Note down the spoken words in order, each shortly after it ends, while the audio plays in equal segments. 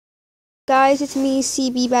Guys, it's me,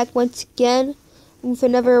 CB, back once again with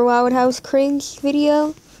another Wild House cringe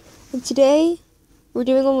video. And today, we're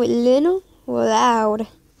doing one with Lynn Loud.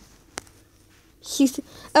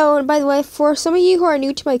 Oh, and by the way, for some of you who are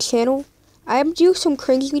new to my channel, I do some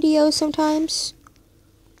cringe videos sometimes.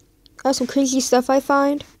 Some cringy stuff I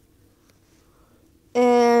find.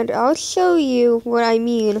 And I'll show you what I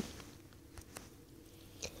mean.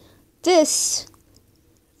 This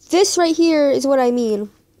right here is what I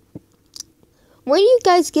mean. Where do you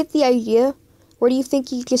guys get the idea? Where do you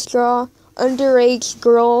think you just draw underage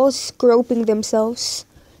girls groping themselves?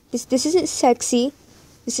 This isn't sexy.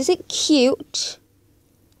 This isn't cute.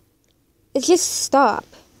 It's just stop.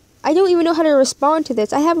 I don't even know how to respond to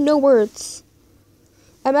this. I have no words.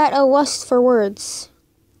 I'm at a lust for words.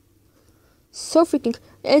 So freaking...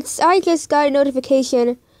 I just got a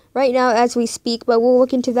notification right now as we speak, but we'll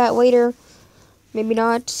look into that later. Maybe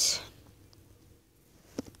not.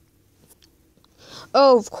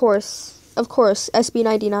 Oh, of course,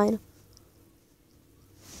 SB99.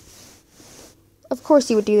 Of course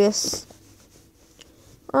you would do this.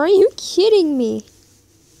 Are you kidding me?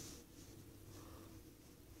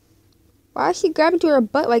 Why is she grabbing to her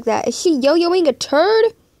butt like that? Is she yo-yoing a turd?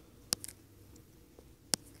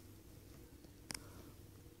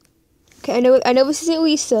 Okay, I know this isn't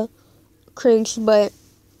Lisa cringe, but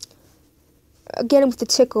again with the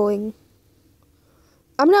tickling.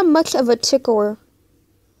 I'm not much of a tickler.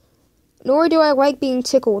 Nor do I like being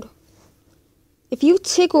tickled. If you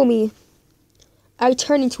tickle me, I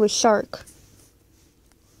turn into a shark.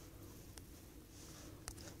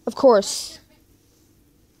 Of course.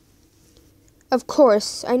 Of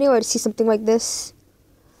course, I knew I'd see something like this.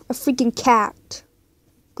 A freaking cat.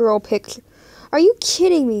 Girl picture. Are you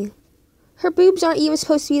kidding me? Her boobs aren't even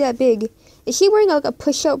supposed to be that big. Is she wearing like a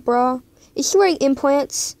push-up bra? Is she wearing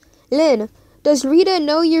implants? Lynn, does Rita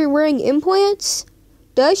know you're wearing implants?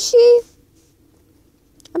 Does she?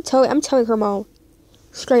 I'm telling her mom.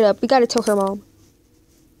 Straight up, we gotta tell her mom.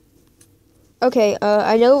 Okay,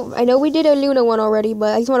 I know we did a Luna one already,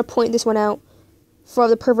 but I just want to point this one out for all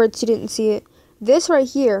the perverts who didn't see it. This right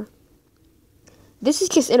here, this is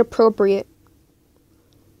just inappropriate.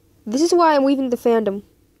 This is why I'm leaving the fandom.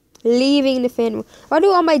 Leaving the fandom. Why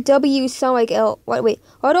do all my W's sound like L? Wait.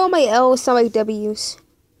 Why do all my L's sound like W's?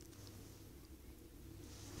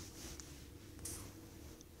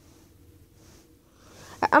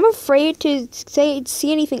 I'm afraid to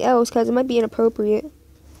see anything else because it might be inappropriate.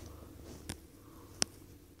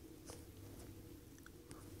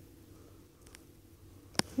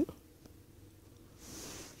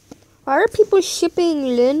 Why are people shipping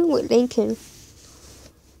Lynn with Lincoln?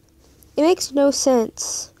 It makes no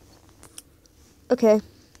sense. Okay.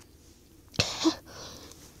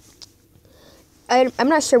 I'm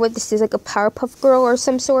not sure what this is, like a Powerpuff Girl or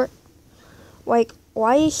some sort. Like,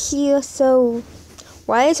 why is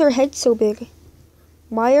her head so big?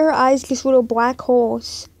 Why are her eyes just little black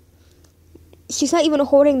holes? She's not even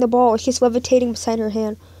holding the ball. She's levitating beside her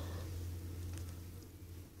hand.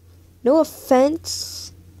 No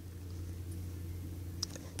offense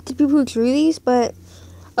to people who drew these, but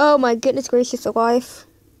oh my goodness gracious alive.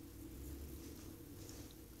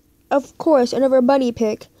 Of course, another bunny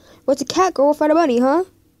pic. What's a cat girl without a bunny, huh?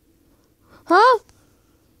 Huh?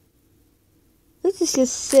 This is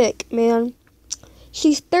just sick, man.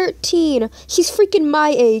 She's 13. She's freaking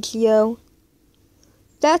my age, yo.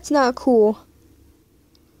 That's not cool.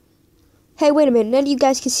 Hey, wait a minute. None of you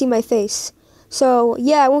guys can see my face. So,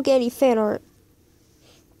 yeah, I won't get any fan art.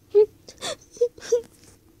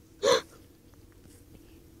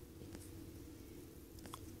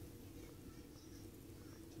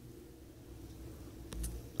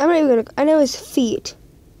 I'm not even gonna... I know his feet.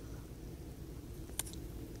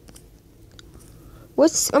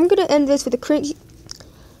 I'm gonna end this with a cringe...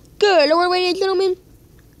 Good Lord, ladies and gentlemen.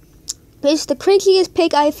 This is the cringiest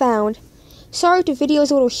pic I found. Sorry if the video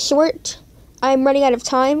is a little short. I'm running out of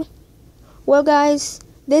time. Well, guys,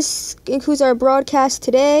 this concludes our broadcast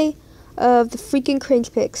today of the freaking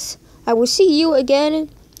cringe pics. I will see you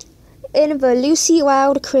again in the Lucy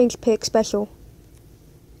Loud cringe pic special.